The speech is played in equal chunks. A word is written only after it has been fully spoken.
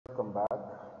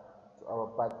our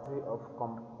part 3 of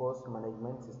compose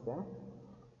management system.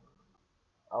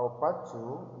 Our part 2,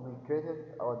 we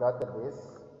created our database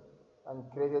and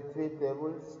created 3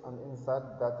 tables and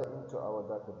insert data into our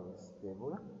database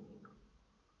table.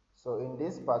 So in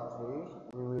this part 3,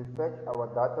 we will fetch our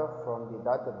data from the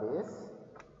database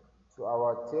to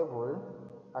our table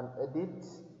and edit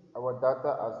our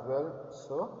data as well.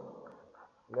 So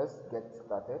let's get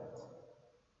started.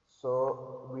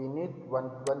 So we need one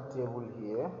table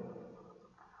here.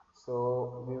 So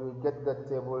we will get the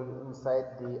table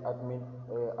inside the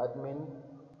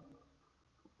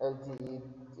adminLTE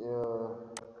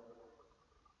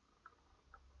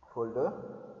folder.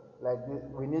 Like this,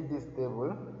 we need this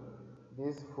table,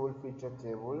 this full feature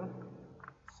table.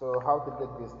 So how to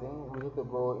get this thing? We need to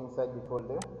go inside the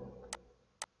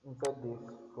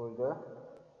folder,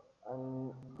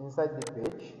 and inside the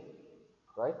page,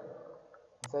 right?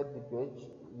 Inside the page,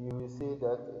 you will see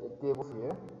that a table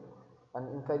here, and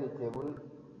inside the table,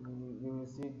 you will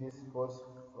see this first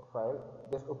file.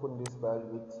 Just open this file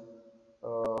with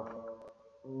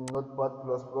Notepad++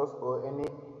 or any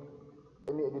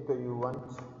editor you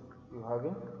have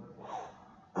it.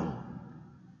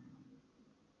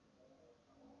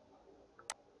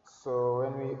 So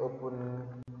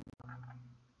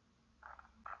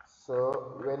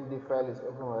when the file is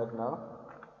open right now,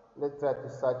 let's try to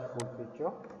search full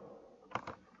feature.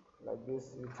 Like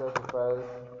this, we try to find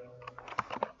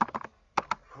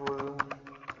full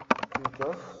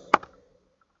features,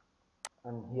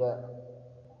 and here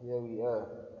we are.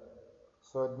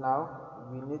 So now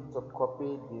we need to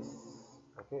copy this.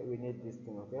 Okay, we need this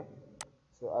thing. Okay,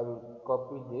 so I will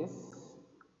copy this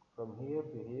from here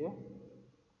to here,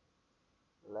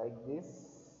 like this.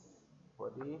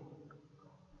 Body.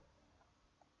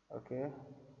 Okay,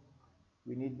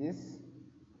 we need this,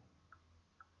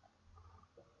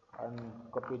 and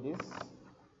copy this.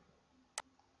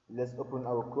 Let's open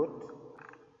our code.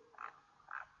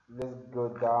 Let's go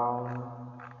down.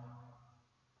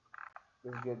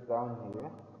 Let's get down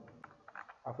here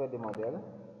after the model.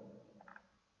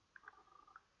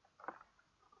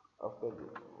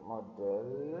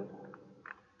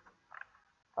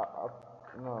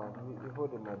 No, before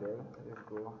the model.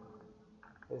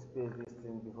 Let's paste this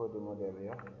thing before the model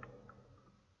here.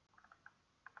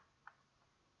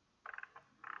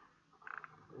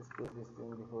 Let's paste this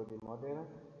thing before the model.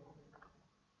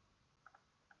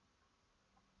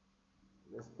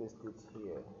 Let's paste it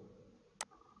here.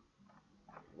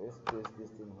 Let's paste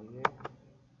this thing here.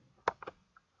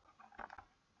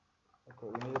 Okay,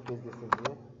 we need to paste this thing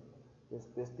here. Let's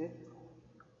paste it,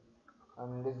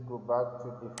 and let's go back to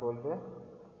the folder,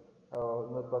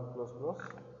 Notepad++.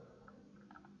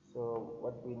 So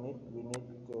what we need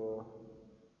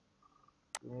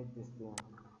this thing.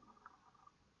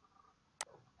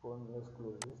 Let's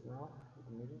close this now.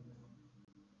 We need it.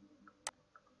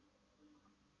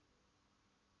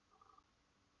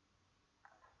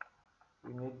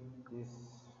 We need this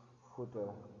footer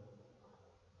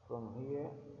from here.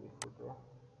 The footer,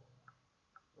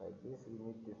 like this. We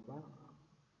need this one.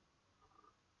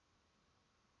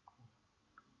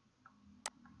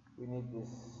 We need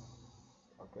this.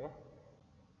 Okay,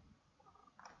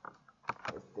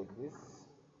 let's take this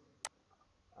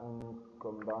and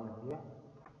come down here,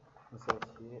 insert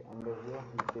here, under here,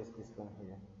 we paste this one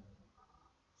here.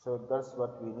 So that's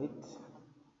what we need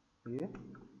here.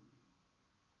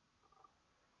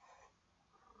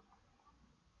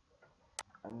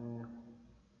 And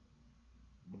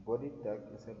the body tag,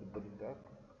 inside the body tag,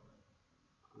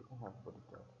 we don't have body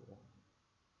tag here.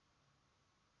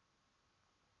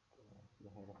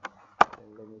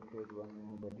 And let me create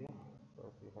one body,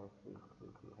 because we have to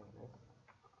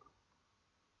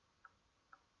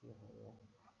here.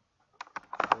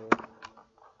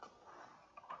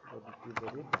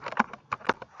 Body.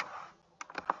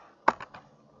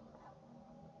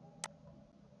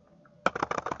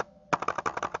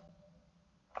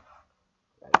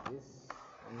 Like this.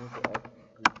 I need to add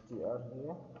the TR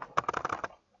here.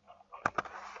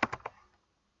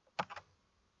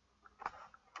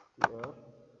 TR.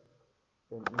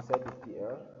 Then inside the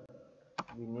TR,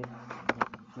 we need the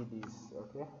TDs.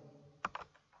 Okay.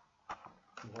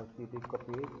 We have TD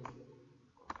copied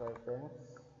 5 times,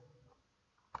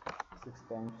 6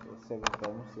 times, or 7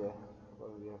 times. Yeah,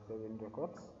 well, we have 7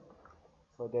 records.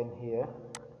 So then here,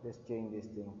 let's change this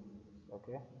thing.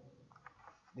 Okay,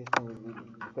 this thing will be,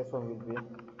 the first one will be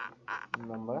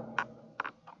number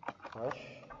hash.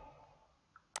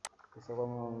 The second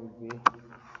one will be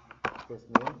first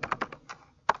name.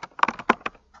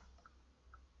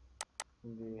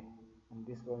 And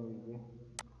this one will be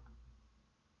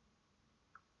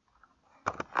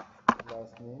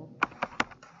last name.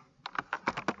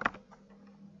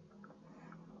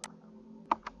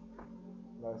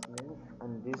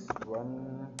 this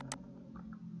one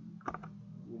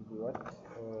will be what,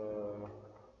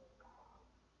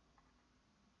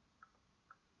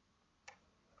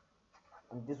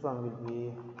 and this one will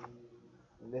be,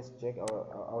 let's check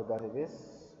our database,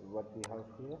 what we have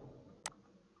here.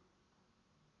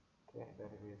 Okay,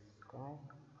 database guy,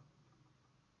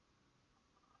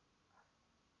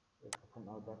 let's open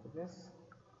our database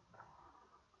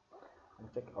and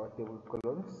check our table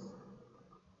columns.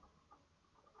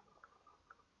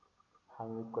 How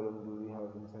many columns do we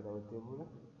have inside our table?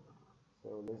 So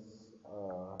let's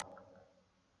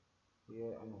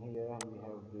here and here we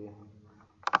have the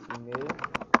email,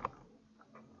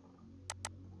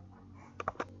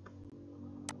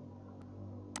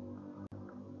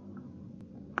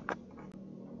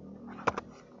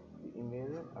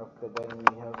 after that we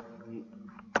have the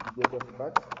date of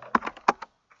birth,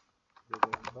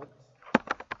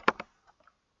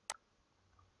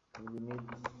 and we need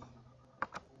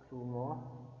two more.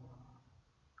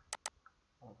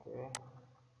 Okay,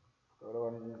 the other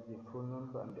one is the phone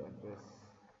number and the address.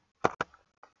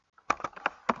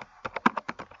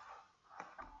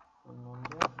 Phone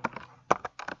number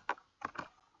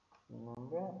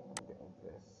and the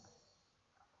address.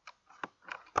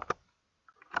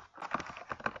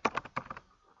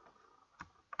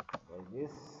 Like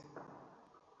this.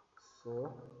 So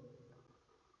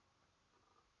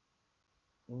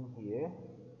in here,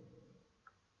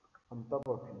 on top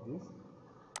of this,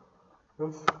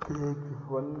 let's create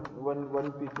one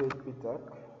PHP tag.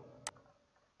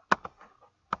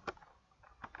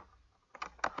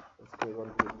 Let's create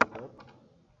one PHP tag.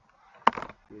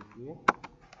 PHP,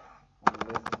 and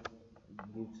let's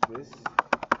give space.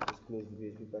 Let's place the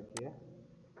PHP tag here,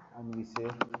 and we say,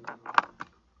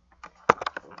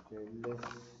 okay,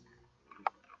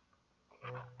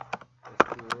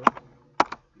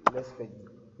 let's fetch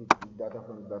the data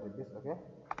from the database. Okay,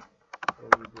 so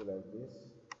we do like this.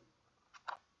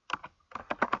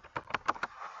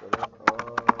 Select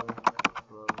all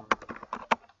from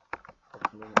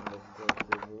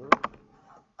admin_table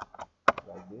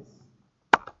like this,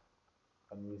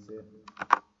 and we say,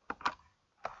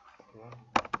 okay,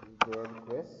 the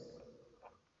request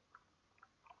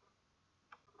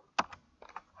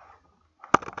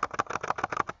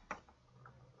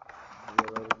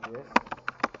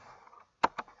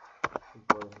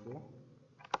equals to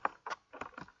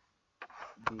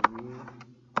db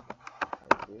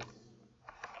like this,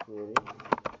 query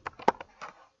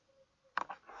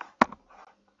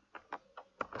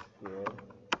SQL.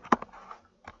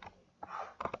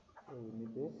 So we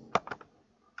need this,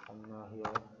 and now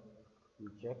here we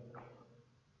check,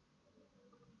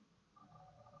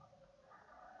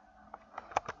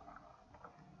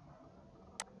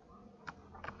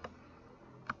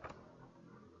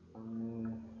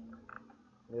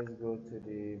 let's go to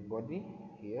the body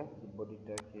here, the body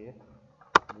tag here.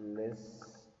 Let's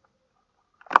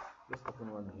open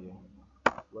one here,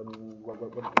 one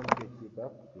PHP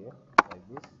tag here like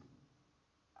this,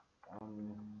 and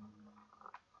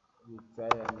we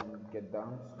try and get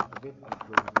down a bit and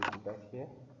close the PHP tag here.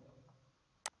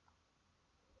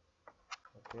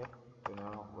 Okay, so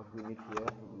now what we need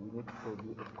here, we need to do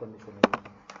a condition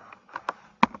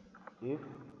here. If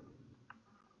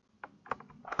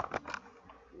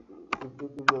the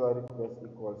request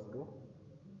equals to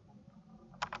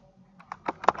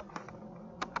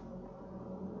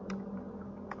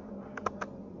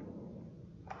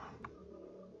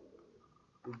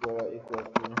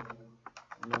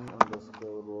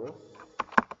num_rows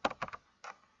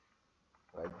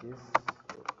like this,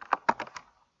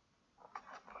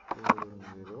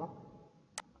 0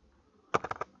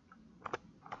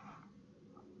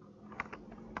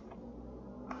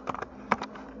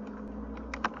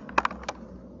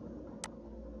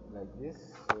 like this.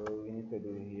 So we need to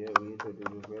do here, we need to do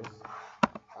request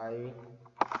I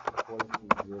equals to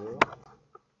 0,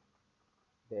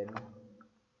 then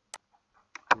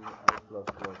to I plus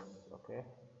plus. Okay,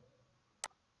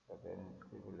 so then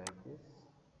we will like this.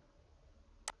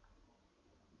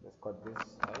 Let's cut this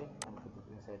I and put it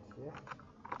inside here.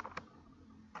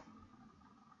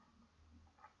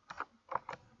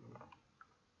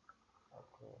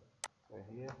 Okay, so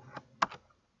here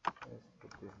let's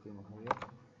put this thing here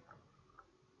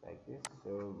like this. So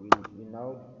we now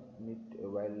need a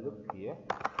while loop here.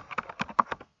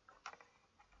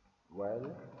 While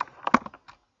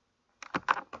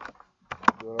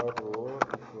your row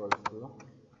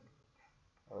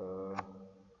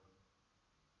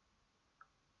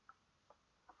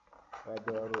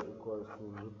equals to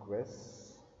request,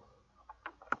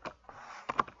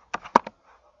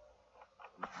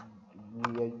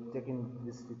 we are taking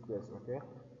this request. Okay,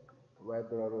 while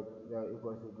there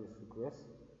equals to this request,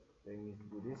 then we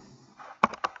do this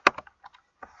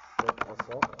get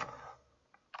assert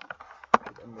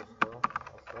with underscore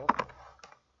assert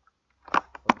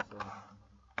function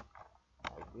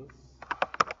like this.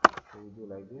 So we do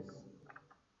like this,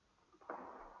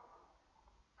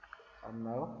 and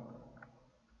now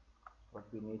what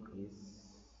we need is,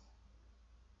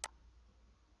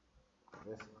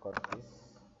 let's cut this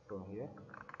from here,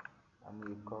 and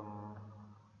we come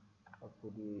up to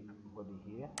the body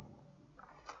here.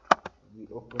 We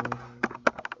open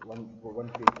one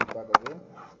page tag again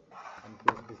and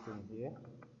paste this in here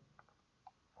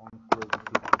and close the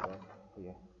page tag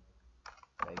here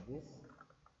like this.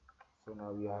 So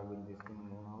now we are having this thing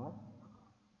now,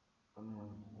 and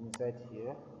inside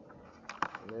here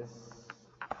let's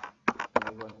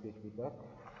make one page tag,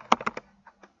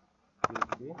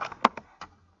 paste here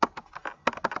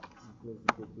and close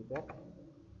the page tag.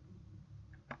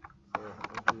 So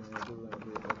what we will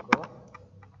do echo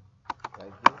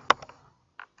like this.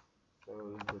 So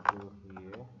we need to do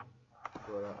here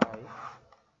for I.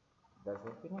 That's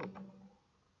what we need.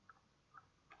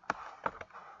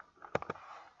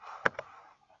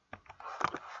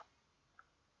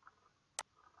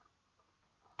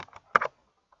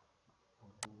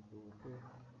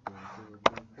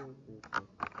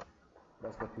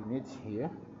 That's what we need here.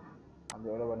 And the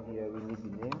other one here, we need the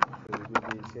name. So we do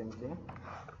the same thing.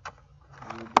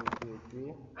 We do PHP.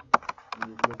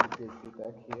 We close the PHP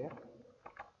tag here,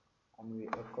 and we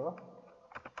echo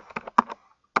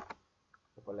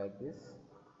like this.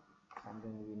 And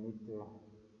then we need to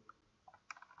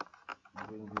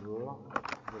bring the row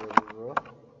 0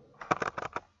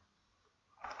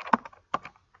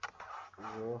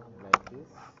 row like this,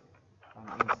 and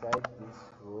inside this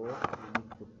row we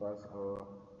need to pass our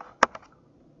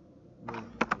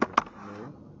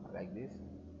name like this.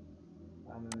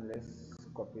 And let's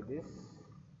copy this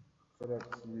so that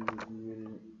we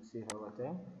will save our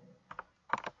time.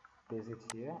 Paste it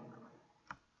here,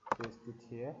 paste it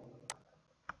here,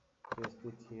 paste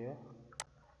it here,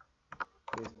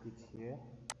 paste it here,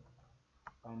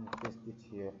 and paste it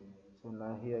here. So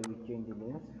now here we change the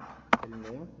names, file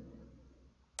name,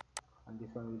 and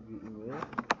this one will be email,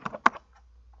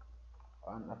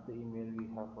 and after email we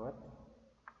have what?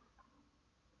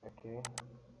 Okay,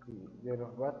 the date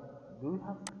of birth. Do we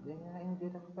have any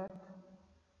date of birth?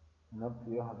 Nope,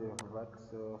 we don't have date of birth,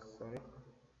 so sorry.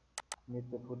 Need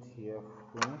to put here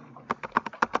phone,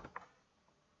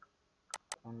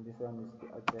 and this one is the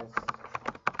address.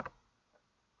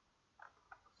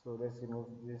 So let's remove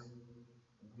this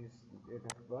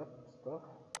date of birth stuff.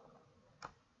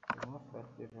 Remove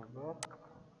that date of birth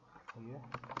here.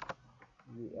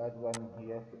 We add one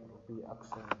here to the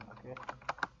action. Okay,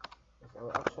 that's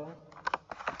our action.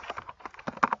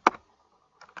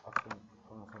 Action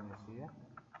function is here.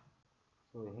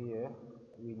 So here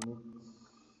we need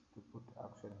to put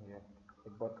action here, a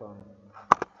button.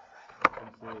 I can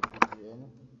say btn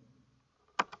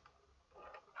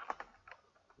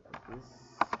like this.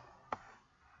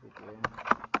 Btn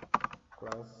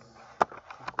class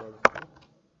equals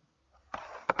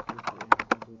to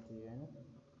btn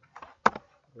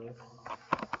this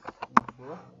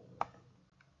info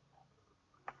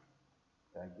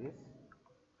like this,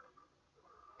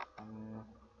 and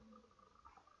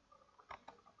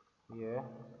here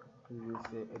we will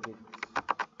say edit.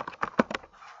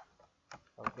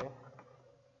 Okay,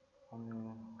 and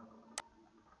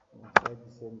inside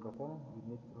the same button we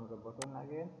need another button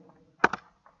again.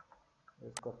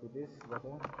 Let's copy this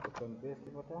button, paste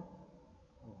the button,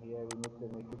 and here we need to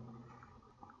make it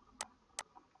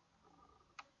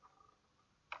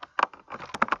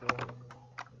okay,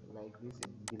 like this,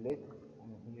 delete,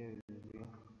 and here will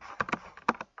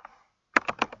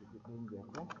be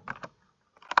okay.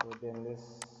 So then let's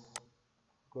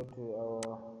go to our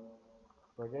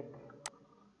project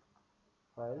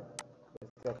file.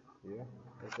 Let's start here.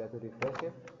 Let's try to refresh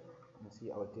it and see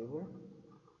our table.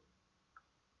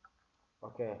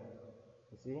 Okay,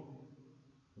 you see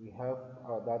we have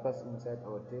our data inside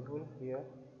our table here,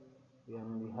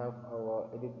 and we have our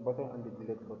edit button and the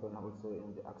delete button also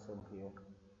in the action here.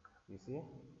 You see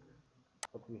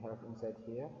what we have inside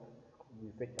here.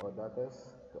 We fetch our data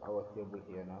to our table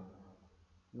here now.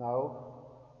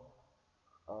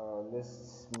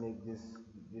 Let's make this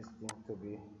thing to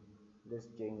be, let's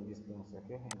change these things,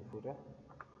 okay, in the footer.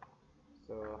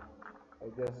 So I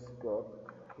just go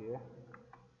up here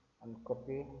and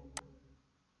copy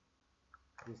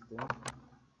this thing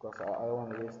because I don't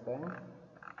want to waste time.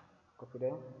 Copy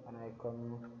them, and I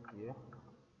come here,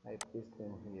 I paste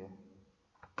them here.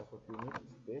 That's what we need.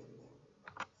 Paste,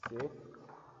 save,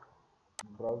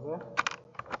 browser,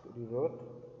 reload.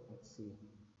 Let's see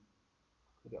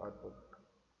the output.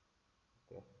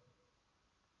 Okay,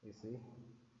 you see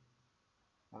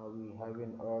now we have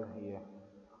it all here.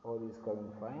 All is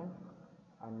coming fine,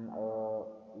 and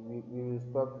we will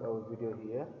stop our video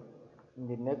here. In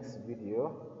the next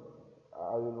video,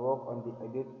 I will work on the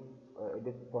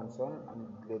edit function and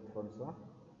delete function.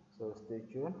 So stay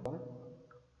tuned.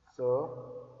 So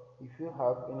if you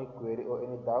have any query or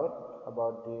any doubt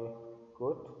about the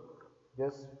code,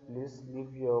 just please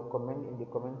leave your comment in the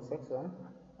comment section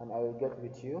and I will get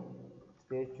with you.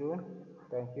 Stay tuned.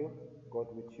 Thank you. God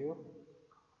with you.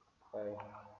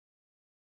 Bye.